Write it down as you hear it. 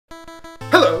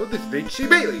Hello, this is HC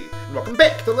Bailey, and welcome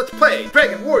back to Let's Play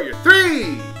Dragon Warrior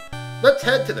 3! Let's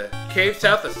head to the cave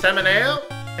south of Samanao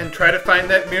and try to find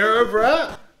that Mirror of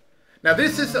Ra. Now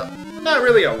this is not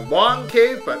really a long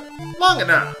cave, but long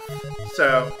enough.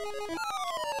 So,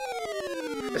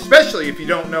 especially if you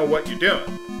don't know what you're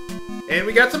doing. And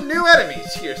we got some new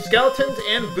enemies here, skeletons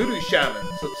and voodoo shamans.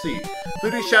 Let's see,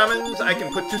 voodoo shamans I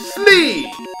can put to sleep!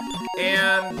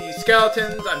 And the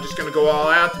skeletons, I'm just going to go all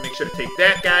out to make sure to take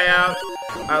that guy out.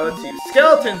 Let's see, the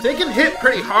skeletons, they can hit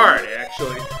pretty hard,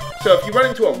 actually. So if you run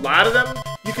into a lot of them,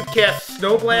 you could cast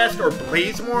Snow Blast or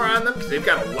Blazemore on them, because they've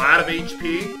got a lot of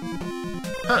HP.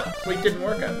 Huh, sleep didn't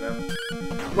work on them.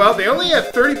 Well, they only have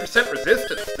 30%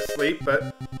 resistance to sleep,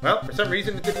 but, well, for some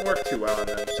reason it didn't work too well on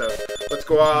them. So let's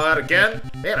go all out again.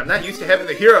 Man, I'm not used to having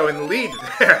the hero in the lead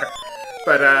there.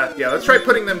 But, yeah, let's try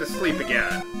putting them to sleep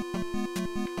again.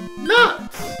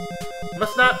 Nuts!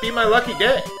 Must not be my lucky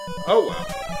day. Oh well.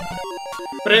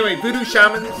 But anyway, voodoo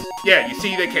shamans, yeah, you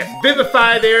see they cast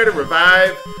Vivify there to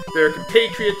revive their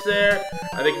compatriots there.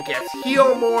 They can cast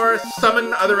Heal more,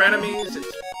 summon other enemies. It's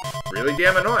really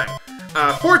damn annoying.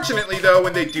 Fortunately though,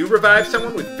 when they do revive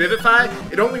someone with Vivify,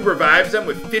 it only revives them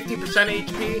with 50%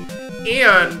 HP,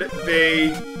 and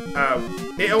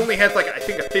it only has like, I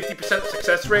think, a 50%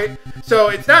 success rate. So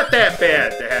it's not that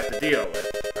bad to have to deal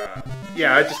with.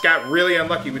 Yeah, I just got really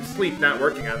unlucky with sleep not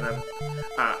working on them.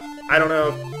 I don't know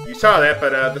if you saw that,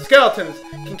 but the skeletons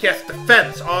can cast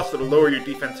Defense also to lower your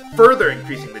defense, further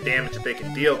increasing the damage that they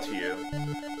can deal to you.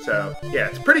 So, yeah,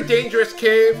 it's a pretty dangerous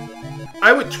cave.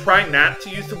 I would try not to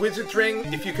use the Wizard's Ring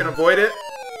if you can avoid it.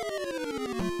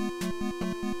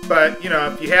 But, you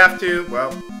know, if you have to,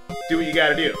 well, do what you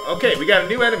gotta do. Okay, we got a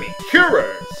new enemy,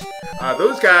 Curers.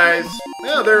 Those guys,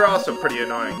 well, they're also pretty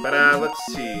annoying, but let's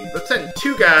see. Let's send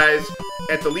 2 guys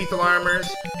at the lethal armors,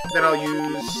 then I'll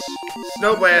use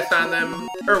Snow Blast on them.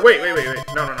 Or wait.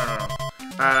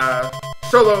 No.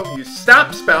 Solo, use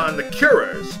Stop Spell on the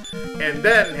Curers, and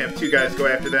then have 2 guys go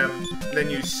after them, and then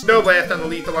use Snow Blast on the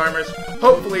lethal armors.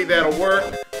 Hopefully that'll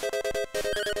work.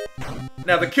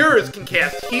 Now the Curers can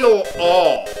cast Heal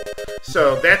All,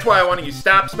 so that's why I want to use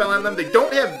Stop Spell on them. They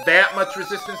don't have that much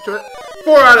resistance to it.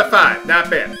 4 out of 5.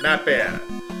 Not bad. Not bad.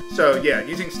 So, yeah,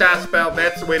 using Stop Spell,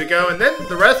 that's the way to go. And then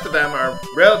the rest of them are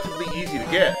relatively easy to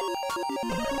get.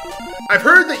 I've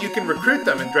heard that you can recruit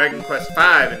them in Dragon Quest V,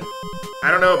 and I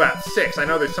don't know about 6. I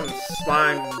know there's some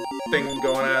slime thing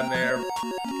going on there.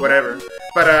 Whatever.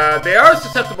 But, they are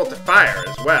susceptible to fire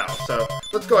as well. So,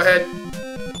 let's go ahead.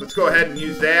 Let's go ahead and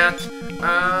use that.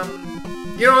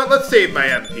 You know what? Let's save my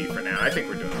MP for now. I think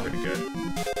we're doing pretty good.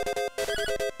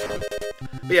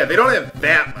 But yeah, they don't have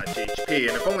that much HP,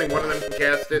 and if only one of them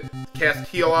can cast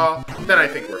Heal All, then I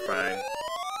think we're fine.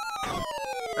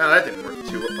 Well, that didn't work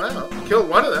too well. Well, killed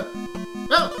one of them.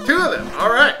 No, 2 of them.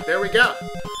 Alright, there we go.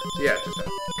 So yeah, just a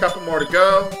couple more to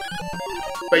go.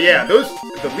 But yeah,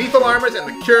 the lethal armors and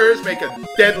the cures make a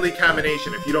deadly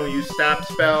combination if you don't use Stop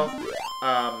Spell.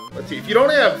 Let's see, if you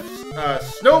don't have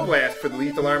Snow Blast for the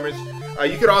lethal armors,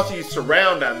 you could also use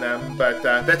Surround on them, but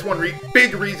that's one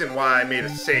big reason why I made a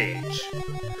Sage.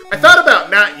 I thought about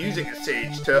not using a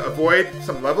Sage to avoid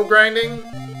some level grinding,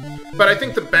 but I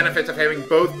think the benefits of having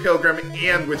both Pilgrim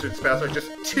and Wizard spells are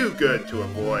just too good to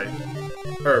avoid.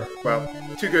 Or, well,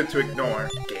 too good to ignore.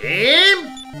 Game?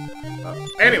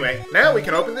 Anyway, now we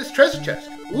can open this treasure chest.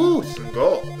 Ooh, some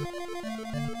gold.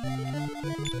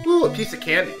 Ooh, a piece of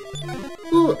candy.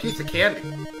 Ooh, a piece of candy.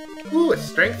 Ooh, a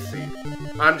strength seed.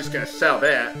 I'm just gonna sell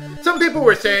that. Some people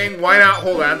were saying, why not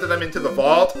hold on to them into the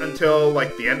vault until,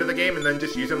 like, the end of the game, and then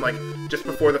just use them, like, just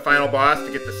before the final boss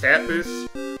to get the stat boosts,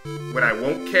 when I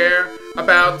won't care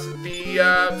about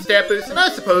the, stat boosts, and I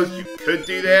suppose you could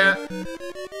do that.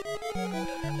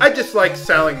 I just like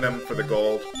selling them for the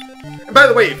gold. And by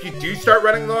the way, if you do start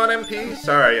running low on MP,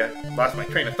 sorry, I lost my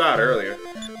train of thought earlier,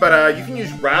 but, you can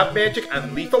use Rob Magic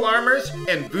on lethal armors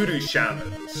and voodoo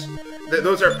shamans.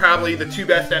 Those are probably the 2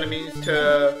 best enemies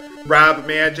to rob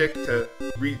magic to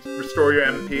restore your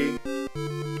MP.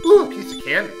 Ooh, a piece of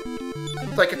candy.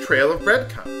 It's like a trail of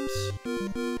breadcrumbs.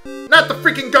 Not the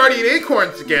freaking Guardian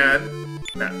Acorns again!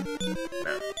 No.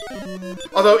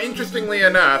 Although, interestingly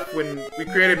enough, when we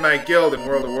created my guild in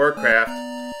World of Warcraft,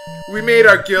 we made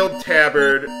our guild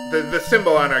tabard, the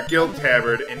symbol on our guild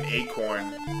tabard, an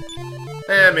acorn.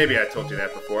 Maybe I told you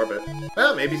that before, but,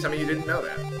 well, maybe some of you didn't know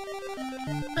that.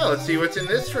 Now let's see what's in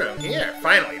this room. Here,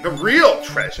 finally, the real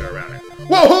treasure around it.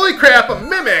 Whoa, holy crap, a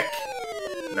mimic!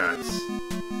 Nuts.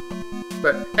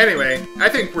 But anyway, I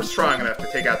think we're strong enough to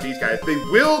take out these guys. They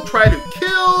will try to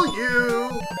kill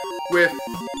you with,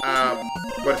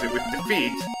 with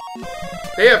defeat.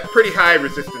 They have pretty high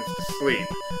resistance to sleep.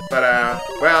 But,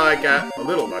 well, I got a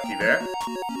little lucky there.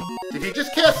 Did he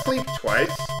just cast sleep twice?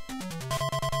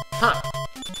 Huh.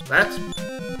 That's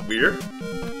weird.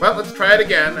 Well, let's try it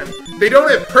again. They don't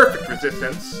have perfect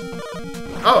resistance.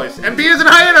 Oh, his MP isn't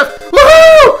high enough!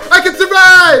 Woohoo! I can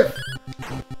survive!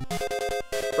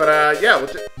 But, yeah,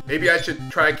 maybe I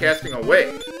should try casting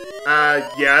away.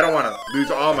 Yeah, I don't want to lose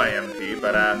all my MP,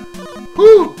 but,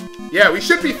 whew! Yeah, we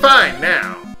should be fine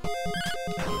now.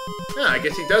 Oh, I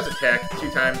guess he does attack 2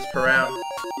 times per round.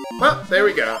 Well, there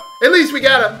we go. At least we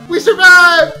got him! We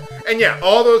survived! And yeah,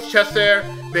 all those chests there,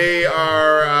 they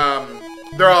are,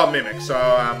 they're all mimics, so,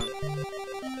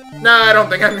 no, I don't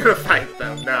think I'm gonna fight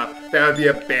them. No, that would be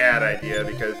a bad idea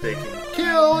because they can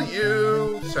kill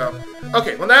you. So,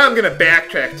 okay, well now I'm gonna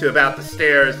backtrack to about the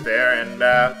stairs there and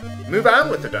move on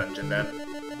with the dungeon then.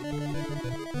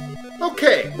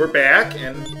 Okay, we're back,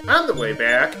 and on the way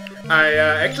back, I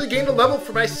actually gained a level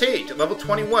for my sage at level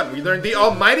 21. We learned the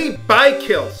almighty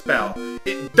By-Kill spell.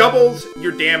 It doubles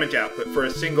your damage output for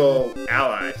a single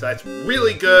ally, so that's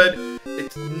really good.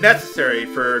 It's necessary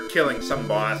for killing some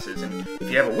bosses, and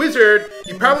if you have a wizard,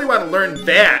 you probably want to learn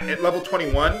that at level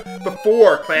 21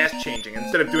 before class changing,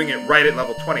 instead of doing it right at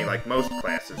level 20 like most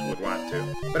classes would want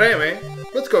to. But anyway,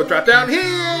 let's go drop down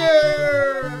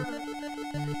here!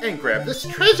 And grab this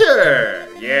treasure!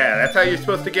 Yeah, that's how you're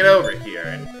supposed to get over here.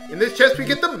 And in this chest we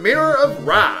get the Mirror of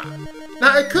Ra.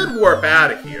 Now, I could warp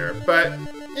out of here, but,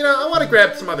 you know, I want to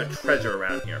grab some other treasure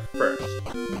around here first.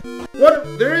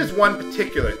 There is one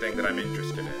particular thing that I'm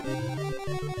interested in.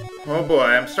 Oh boy,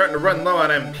 I'm starting to run low on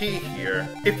MP here.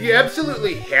 If you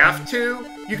absolutely have to,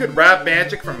 you could rob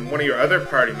magic from one of your other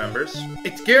party members.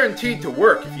 It's guaranteed to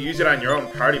work if you use it on your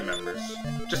own party members.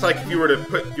 Just like if you were to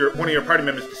put one of your party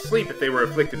members to sleep if they were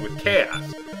afflicted with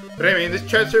chaos. But I mean, this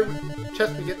chest we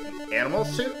get the animal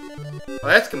suit? Well,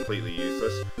 that's completely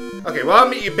useless. Okay, well, I'll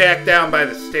meet you back down by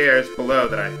the stairs below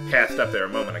that I passed up there a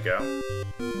moment ago.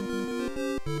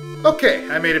 Okay,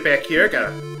 I made it back here,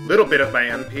 got a little bit of my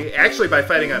MP, actually by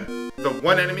fighting the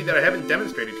one enemy that I haven't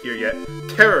demonstrated here yet,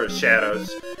 Terror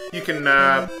Shadows. You can,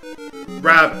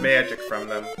 rob magic from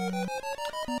them.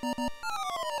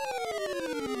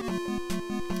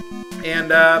 And,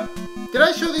 did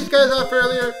I show these guys off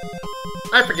earlier?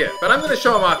 I forget, but I'm going to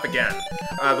show them off again.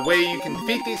 The way you can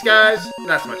defeat these guys,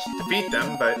 not so much defeat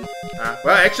them, but,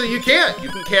 well, actually you can't. You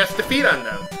can cast defeat on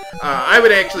them. I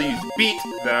would actually use beat,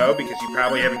 though, because you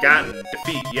probably haven't gotten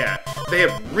defeat yet. They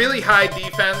have really high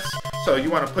defense, so you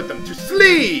want to put them to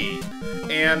sleep.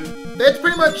 And that's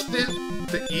pretty much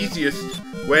the easiest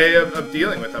way of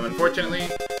dealing with them. Unfortunately,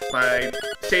 my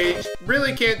sage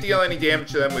really can't deal any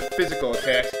damage to them with physical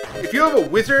attacks. If you have a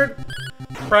wizard,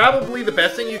 probably the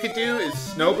best thing you could do is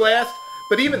Snow Blast,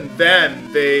 but even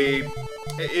then, they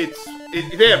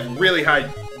have really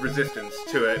high resistance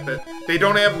to it, but they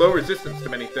don't have low resistance to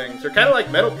many things. They're kind of like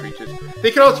metal creatures.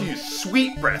 They can also use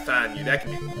Sweet Breath on you. That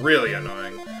can be really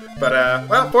annoying. But,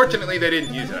 well, fortunately, they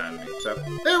didn't use it on me. So,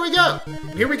 there we go.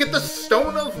 And here we get the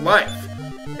Stone of Life.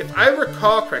 If I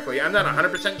recall correctly, I'm not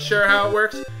 100% sure how it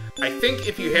works. I think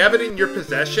if you have it in your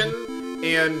possession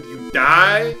and you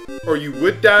die, or you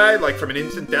would die, like from an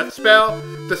instant death spell,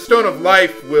 the Stone of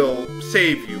Life will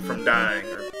save you from dying,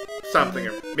 or something,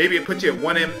 or maybe it puts you at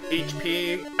 1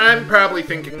 HP. I'm probably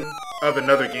thinking of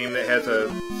another game that has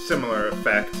a similar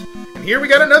effect. And here we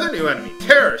got another new enemy,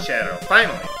 Terror Shadow,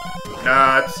 finally.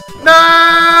 Nuts!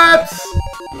 Nuts!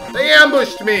 They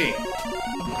ambushed me!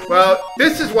 Well,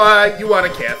 this is why you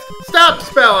want to cast Stop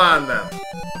Spell on them.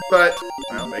 But,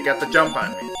 well, they got the jump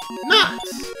on me.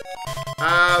 Nuts!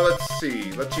 Let's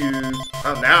see. Let's use...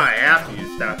 Oh, now I have to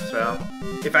use Stop Spell.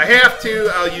 If I have to,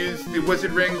 I'll use the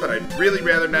Wizard Ring, but I'd really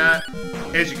rather not.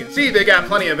 As you can see, they got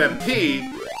plenty of MP,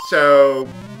 so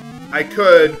I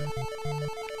could...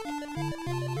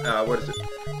 what is it?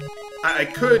 I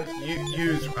could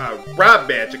use Rob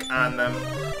Magic on them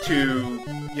to,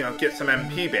 you know, get some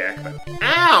MP back, but...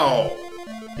 Ow!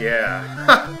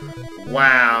 Yeah.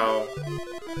 Wow.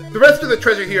 The rest of the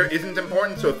treasure here isn't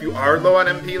important, so if you are low on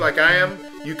MP like I am,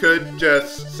 you could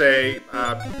just say,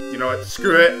 you know what,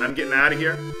 screw it, I'm getting out of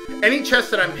here. Any chests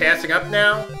that I'm passing up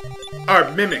now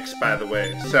are mimics, by the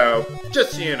way, so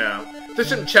just so you know. There's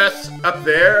some chests up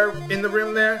there in the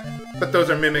room there, but those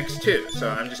are mimics too, so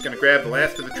I'm just going to grab the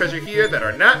last of the treasure here that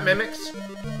are not mimics.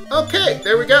 Okay,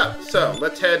 there we go. So,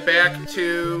 let's head back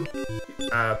to,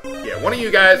 yeah, one of you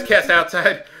guys cast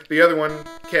outside, the other one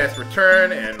cast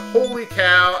return, and holy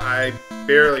cow, I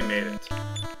barely made it.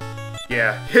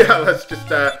 Yeah, let's just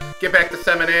get back to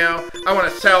Samanao. I want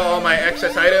to sell all my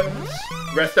excess items,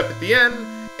 rest up at the end,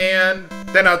 and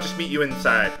then I'll just meet you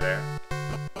inside there.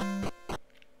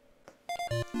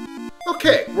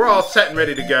 Okay, we're all set and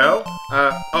ready to go.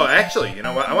 Oh, actually, you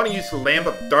know what? I want to use the Lamp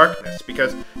of Darkness,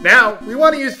 because now we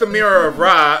want to use the Mirror of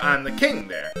Ra on the king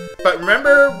there. But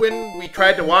remember when we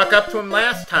tried to walk up to him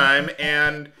last time,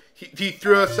 and he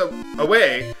threw us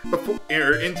away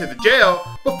into the jail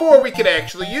before we could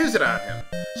actually use it on him.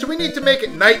 So we need to make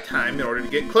it nighttime in order to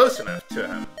get close enough to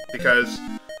him, because,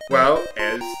 well,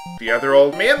 as the other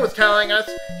old man was telling us,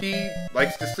 he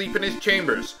likes to sleep in his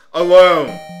chambers,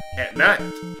 alone, at night.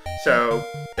 So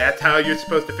that's how you're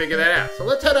supposed to figure that out. So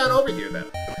let's head on over here then.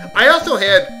 I also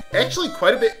had actually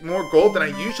quite a bit more gold than I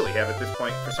usually have at this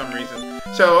point for some reason.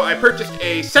 So I purchased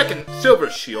a second silver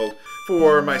shield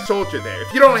for my soldier there.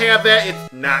 If you don't have that,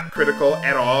 it's not critical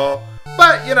at all.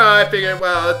 But, you know, I figured,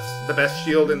 well, it's the best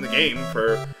shield in the game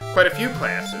for quite a few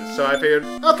classes. So I figured,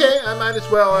 okay, I might as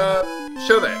well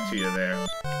show that to you there.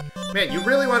 Man, you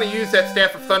really want to use that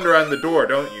Staff of Thunder on the door,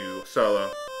 don't you,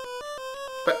 Solo?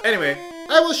 But anyway,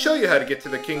 I will show you how to get to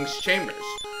the king's chambers.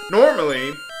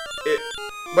 Normally,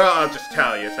 well, I'll just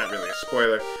tell you, it's not really a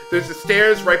spoiler. There's the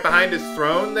stairs right behind his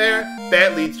throne there.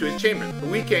 That leads to his chambers. But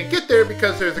we can't get there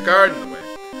because there's a guard in the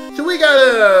way. So we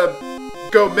gotta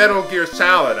go Metal Gear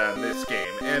Solid on this game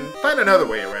and find another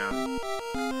way around.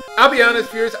 I'll be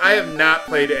honest, viewers, I have not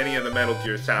played any of the Metal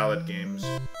Gear Solid games.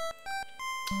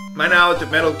 My knowledge of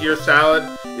Metal Gear Solid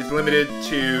is limited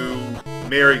to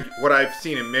what I've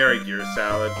seen in Mary Gear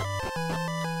Solid.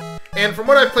 And from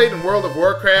what I've played in World of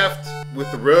Warcraft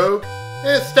with the Rogue,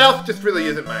 stealth just really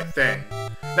isn't my thing.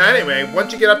 Now anyway,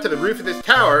 once you get up to the roof of this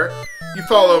tower, you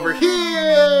fall over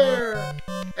here!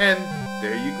 And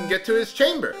there you can get to his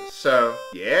chambers. So,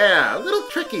 yeah, a little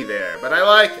tricky there, but I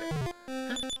like it.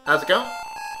 How's it going?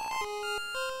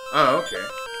 Oh, okay.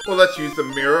 Well, let's use the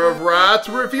Mirror of Ra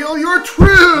to reveal your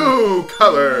true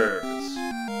colors!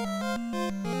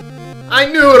 I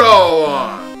knew it all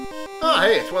along! Oh,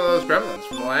 hey, it's one of those gremlins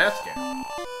from the last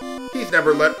game. He's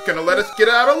never gonna let us get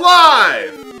out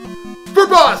alive! For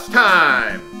boss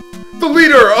time! The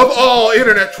leader of all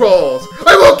internet trolls!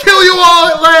 I will kill you all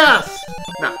at last!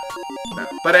 No.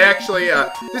 But actually,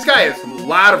 this guy has a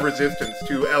lot of resistance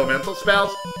to elemental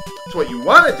spells. So what you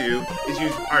want to do is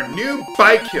use our new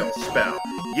By-Kill spell.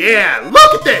 Yeah,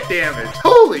 look at that damage!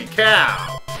 Holy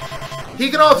cow! He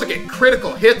can also get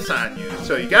critical hits on you,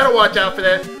 so you gotta watch out for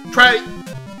that. Try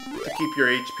to keep your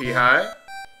HP high.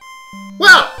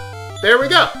 Well, there we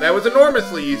go. That was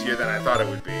enormously easier than I thought it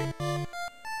would be.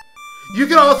 You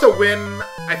can also win,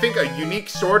 I think, a unique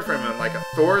sword from him, like a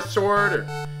Thor sword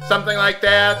or something like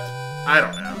that. I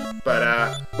don't know.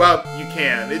 But, well, you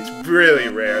can. It's really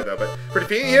rare, though. But for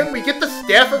defeating him, we get the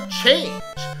Staff of Change.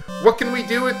 What can we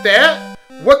do with that?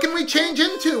 What can we change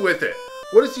into with it?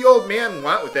 What does the old man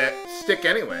want with that stick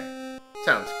anyway?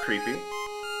 Sounds creepy.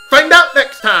 Find out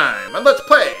next time on Let's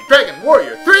Play Dragon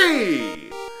Warrior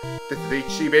 3! This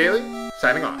is HC Bailey,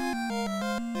 signing off.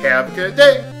 Have a good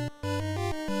day.